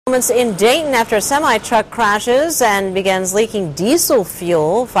In Dayton, after a semi-truck crashes and begins leaking diesel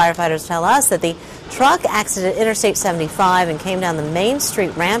fuel, firefighters tell us that the truck exited Interstate 75 and came down the Main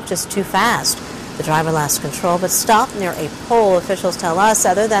Street ramp just too fast. The driver lost control but stopped near a pole. Officials tell us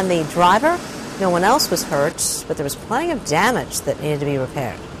other than the driver, no one else was hurt, but there was plenty of damage that needed to be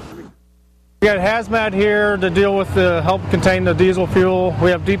repaired. We got hazmat here to deal with help contain the diesel fuel.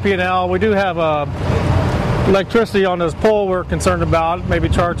 We have DP&L. We do have electricity on this pole we're concerned about, maybe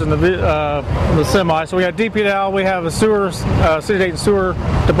charging the semi. So we have DP&L, we have a sewer, City of Dayton Sewer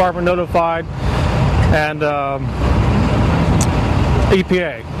Department notified, and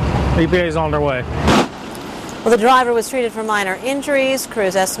EPA. EPA is on their way. Well, the driver was treated for minor injuries.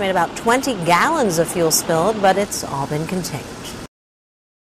 Crews estimate about 20 gallons of fuel spilled, but it's all been contained.